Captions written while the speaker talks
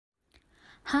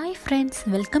Hi friends,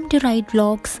 welcome to right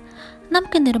vlogs.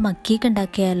 നമുക്കിന്നൊരു മക്ക് cake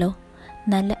ഉണ്ടാക്കിയാലോ?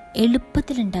 നല്ല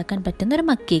എളുപ്പത്തിൽ ഉണ്ടാക്കാൻ പറ്റുന്നൊരു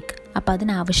മക്ക് കേക്ക്. അപ്പോൾ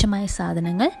അതിനാവശ്യമായ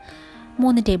സാധനങ്ങൾ: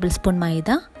 3 ടേബിൾ സ്പൂൺ മൈദ,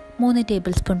 3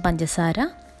 ടേബിൾ സ്പൂൺ പഞ്ചസാര,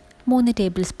 3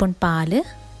 ടേബിൾ സ്പൂൺ പാല്,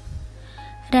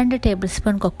 2 table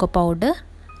spoon cocoa powder,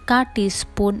 1/4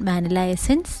 teaspoon vanilla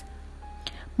essence,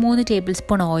 3 table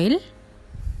spoon oil,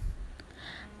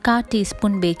 1/4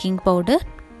 teaspoon baking powder,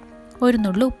 ഒരു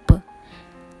നുള്ളു ഉപ്പ്.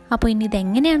 അപ്പോൾ ഇനി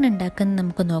ഇതെങ്ങനെയാണ് ഉണ്ടാക്കുന്നത്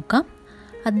നമുക്ക് നോക്കാം.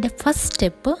 അതിൻ്റെ ഫസ്റ്റ്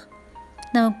സ്റ്റെപ്പ്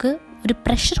നമുക്ക് ഒരു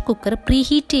പ്രഷർ കുക്കർ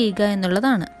പ്രീഹീറ്റ് ചെയ്യുക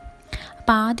എന്നുള്ളതാണ്.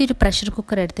 അപ്പോൾ ആദ്യം ഒരു പ്രഷർ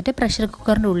കുക്കർ എടുത്തിട്ട് പ്രഷർ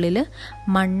കുക്കറിൻ്റെ ഉള്ളിൽ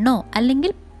മണ്ണോ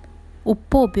അല്ലെങ്കിൽ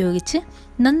ഉപ്പോ ഉപയോഗിച്ച്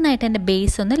നന്നായിട്ട് അതിൻ്റെ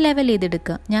ബേസ് ഒന്ന് ലെവൽ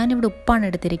ചെയ്തെടുക്കുക. ഞാനിവിടെ ഉപ്പാണ്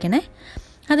എടുത്തിരിക്കണേ.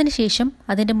 അതിനുശേഷം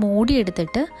അതിൻ്റെ മൂടി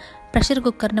എടുത്തിട്ട് പ്രഷർ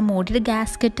കുക്കറിൻ്റെ മൂടിയുടെ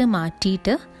ഗ്യാസ്കറ്റ്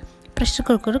മാറ്റിയിട്ട് പ്രഷർ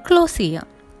കുക്കർ ക്ലോസ്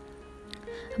ചെയ്യുക.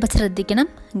 അപ്പോൾ ശ്രദ്ധിക്കണം,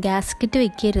 ഗ്യാസ്കറ്റ്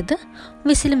വയ്ക്കരുത്,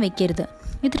 വിസിലും വയ്ക്കരുത്.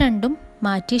 ഇത് രണ്ടും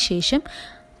മാറ്റിയ ശേഷം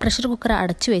പ്രഷർ കുക്കർ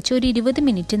അടച്ചു വെച്ച് ഒരു 20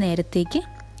 മിനിറ്റ് നേരത്തേക്ക്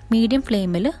മീഡിയം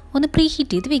ഫ്ലെയിമിൽ ഒന്ന്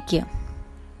പ്രീഹീറ്റ് ചെയ്ത് വയ്ക്കുക.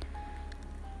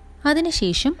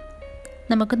 അതിനുശേഷം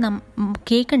നമുക്ക്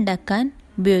കേക്ക് ഉണ്ടാക്കാൻ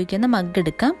ഉപയോഗിക്കുന്ന മഗ്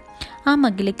എടുക്കാം. ആ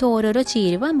മഗ്ഗിലേക്ക് ഓരോരോ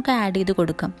ചേരുവ നമുക്ക് ആഡ് ചെയ്ത്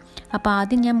കൊടുക്കാം. അപ്പോൾ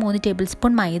ആദ്യം ഞാൻ 3 ടേബിൾ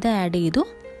സ്പൂൺ മൈദ ആഡ് ചെയ്തു.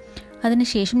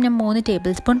 അതിനുശേഷം ഞാൻ 3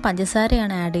 ടേബിൾ സ്പൂൺ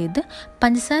പഞ്ചസാരയാണ് ആഡ് ചെയ്ത്.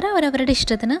 പഞ്ചസാര അവരവരുടെ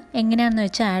ഇഷ്ടത്തിന് എങ്ങനെയാണെന്ന്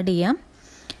വെച്ചാൽ ആഡ് ചെയ്യാം.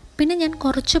 പിന്നെ ഞാൻ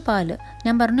കുറച്ച് പാല്,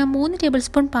 ഞാൻ പറഞ്ഞു 3 ടേബിൾ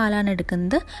സ്പൂൺ പാലാണ്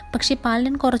എടുക്കുന്നത്. പക്ഷേ പാൽ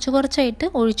ഞാൻ കുറച്ചായിട്ട്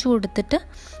ഒഴിച്ചു കൊടുത്തിട്ട്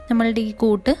നമ്മളുടെ ഈ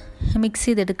കൂട്ട് മിക്സ്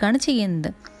ചെയ്തെടുക്കുകയാണ് ചെയ്യുന്നത്.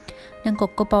 ഞാൻ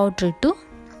കൊക്കോ പൗഡർ ഇട്ടു.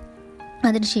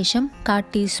 അതിനുശേഷം 1/4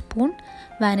 ടീസ്പൂൺ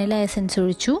വാനില എസൻസ്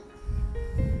ഒഴിച്ചു.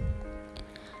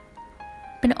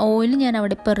 പിന്നെ ഓയിൽ ഞാൻ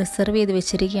അവിടെ ഇപ്പോൾ റിസർവ് ചെയ്ത്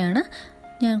വെച്ചിരിക്കുകയാണ്.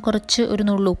 ഞാൻ ഒരു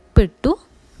നുള്ളു ഉപ്പിട്ടു.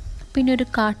 പിന്നെ ഒരു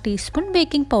 1/4 ടീസ്പൂൺ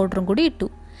ബേക്കിംഗ് പൗഡറും കൂടി ഇട്ടു.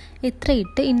 ഇത്ര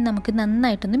ഇട്ട് ഇനി നമുക്ക്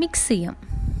നന്നായിട്ടൊന്ന് മിക്സ് ചെയ്യാം.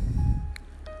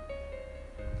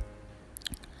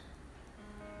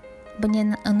 അപ്പം ഞാൻ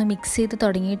ഒന്ന് മിക്സ് ചെയ്ത്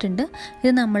തുടങ്ങിയിട്ടുണ്ട്.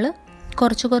 ഇത് നമ്മൾ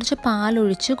കുറച്ച്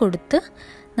പാലൊഴിച്ച് കൊടുത്ത്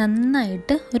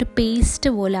നന്നായിട്ട് ഒരു പേസ്റ്റ്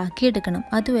പോലെ ആക്കിയെടുക്കണം.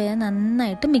 അതുവരെ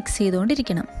നന്നായിട്ട് മിക്സ്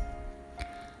ചെയ്തുകൊണ്ടിരിക്കണം.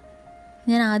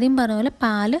 ഞാൻ ആദ്യം പറഞ്ഞ പോലെ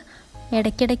പാല്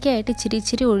ഇടയ്ക്കിടയ്ക്കായിട്ട്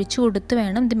ഇച്ചിരി ഒഴിച്ചു കൊടുത്ത്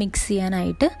വേണം ഇത് മിക്സ്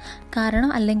ചെയ്യാനായിട്ട്. കാരണം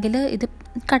അല്ലെങ്കിൽ ഇത്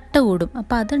കട്ട കൂടും.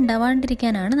 അപ്പോൾ അത്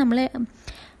ഉണ്ടാവാണ്ടിരിക്കാനാണ് നമ്മൾ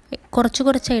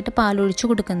കുറച്ചായിട്ട് പാലൊഴിച്ചു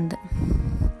കൊടുക്കുന്നത്.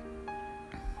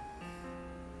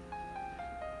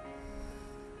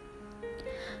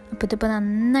 അപ്പോൾ ഇതിപ്പോൾ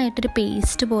നന്നായിട്ടൊരു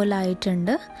പേസ്റ്റ് പോലെ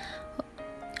ആയിട്ടുണ്ട്.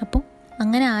 അപ്പോൾ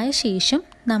അങ്ങനെ ആയ ശേഷം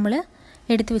നമ്മൾ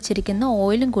എടുത്ത് വെച്ചിരിക്കുന്ന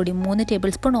ഓയിലും കൂടി 3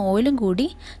 ടേബിൾ സ്പൂൺ ഓയിലും കൂടി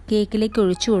കേക്കിലേക്ക്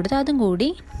ഒഴിച്ചു കൊടുത്ത് അതും കൂടി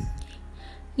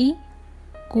ഈ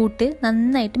കൂട്ട്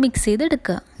നന്നായിട്ട് മിക്സ്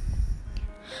ചെയ്തെടുക്കുക.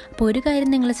 അപ്പോൾ ഒരു കാര്യം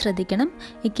നിങ്ങൾ ശ്രദ്ധിക്കണം,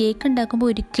 ഈ കേക്ക് ഉണ്ടാക്കുമ്പോൾ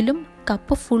ഒരിക്കലും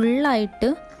കപ്പ് ഫുള്ളായിട്ട്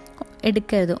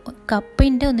എടുക്കരുത്.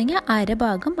 കപ്പിൻ്റെ ഒന്നെങ്കിൽ അര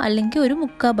ഭാഗം അല്ലെങ്കിൽ ഒരു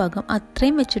 1/4 ഭാഗം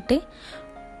അത്രയും വെച്ചിട്ടേ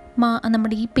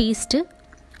നമ്മുടെ ഈ പേസ്റ്റ്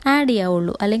ആഡ്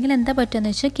ചെയ്യാവുള്ളൂ. അല്ലെങ്കിൽ എന്താ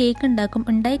പറ്റുകയെന്ന് വെച്ചാൽ കേക്ക്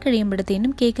ഉണ്ടായി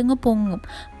കഴിയുമ്പോഴത്തേനും കേക്ക് അങ്ങ്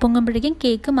പൊങ്ങുമ്പോഴേക്കും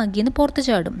കേക്ക് മഗ്ഗിൽ നിന്ന് പുറത്ത്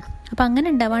ചാടും. അപ്പോൾ അങ്ങനെ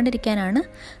ഉണ്ടാവാണ്ടിരിക്കാനാണ്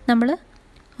നമ്മൾ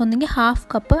ഒന്നെങ്കിൽ 1/2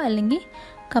 കപ്പ് അല്ലെങ്കിൽ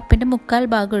കപ്പിൻ്റെ 1/4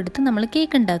 ഭാഗം എടുത്ത് നമ്മൾ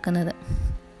കേക്ക് ഉണ്ടാക്കുന്നത്.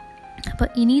 അപ്പോൾ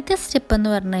ഇനിയത്തെ സ്റ്റെപ്പ് എന്ന്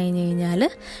പറഞ്ഞു കഴിഞ്ഞാൽ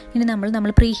ഇനി നമ്മൾ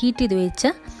പ്രീഹീറ്റ് ചെയ്ത് വെച്ച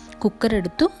കുക്കർ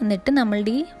എടുത്തു. എന്നിട്ട്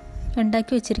നമ്മളുടെ ഈ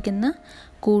ഉണ്ടാക്കി വെച്ചിരിക്കുന്ന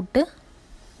കൂട്ട്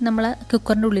നമ്മൾ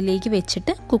കുക്കറിൻ്റെ ഉള്ളിലേക്ക്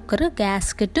വെച്ചിട്ട് കുക്കർ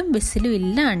ഗ്യാസ്കറ്റും വിസിലും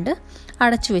ഇല്ലാണ്ട്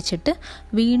അടച്ചു വെച്ചിട്ട്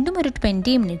വീണ്ടും ഒരു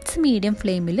 20 മിനിറ്റ്സ് മീഡിയം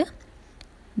ഫ്ലെയിമിൽ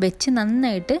വെച്ച്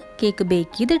നന്നായിട്ട് കേക്ക്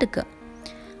ബേക്ക് ചെയ്തെടുക്കുക.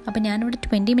 അപ്പോൾ ഞാനിവിടെ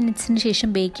 20 മിനിറ്റ്സിന് ശേഷം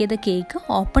ബേക്ക് ചെയ്ത കേക്ക്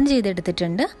ഓപ്പൺ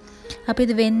ചെയ്തെടുത്തിട്ടുണ്ട്. അപ്പോൾ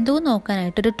ഇത് വെന്തോ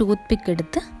നോക്കാനായിട്ടൊരു ടൂത്ത് പിക്ക്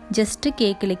എടുത്ത് ജസ്റ്റ്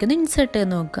കേക്കിലേക്കൊന്ന് ഇൻസേർട്ട്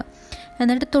ചെയ്ത് നോക്കുക.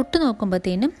 എന്നിട്ട് തൊട്ട്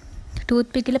നോക്കുമ്പോഴത്തേനും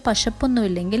ടൂത്ത് പിക്കിൽ പശപ്പൊന്നും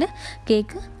ഇല്ലെങ്കിൽ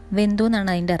കേക്ക് വെന്തോ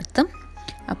എന്നാണ് അതിൻ്റെ അർത്ഥം.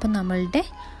 അപ്പോൾ നമ്മളുടെ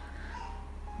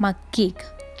മക്ക് കേക്ക്,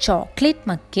 ചോക്ലേറ്റ്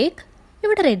മക്ക് കേക്ക്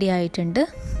ഇവിടെ റെഡി ആയിട്ടുണ്ട്.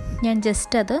 ഞാൻ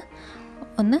ജസ്റ്റ് അത്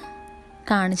ഒന്ന്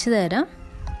കാണിച്ചു തരാം.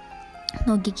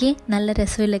 നോക്കിക്കേ, നല്ല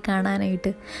രസമില്ലേ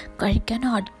കാണാനായിട്ട്. കഴിക്കാനും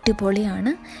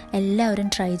അടിപൊളിയാണ്. എല്ലാവരും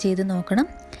ട്രൈ ചെയ്ത് നോക്കണം.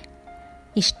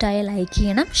 ഇഷ്ടമായ ലൈക്ക്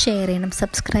ചെയ്യണം, ഷെയർ ചെയ്യണം,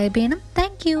 സബ്സ്ക്രൈബ് ചെയ്യണം.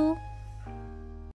 താങ്ക്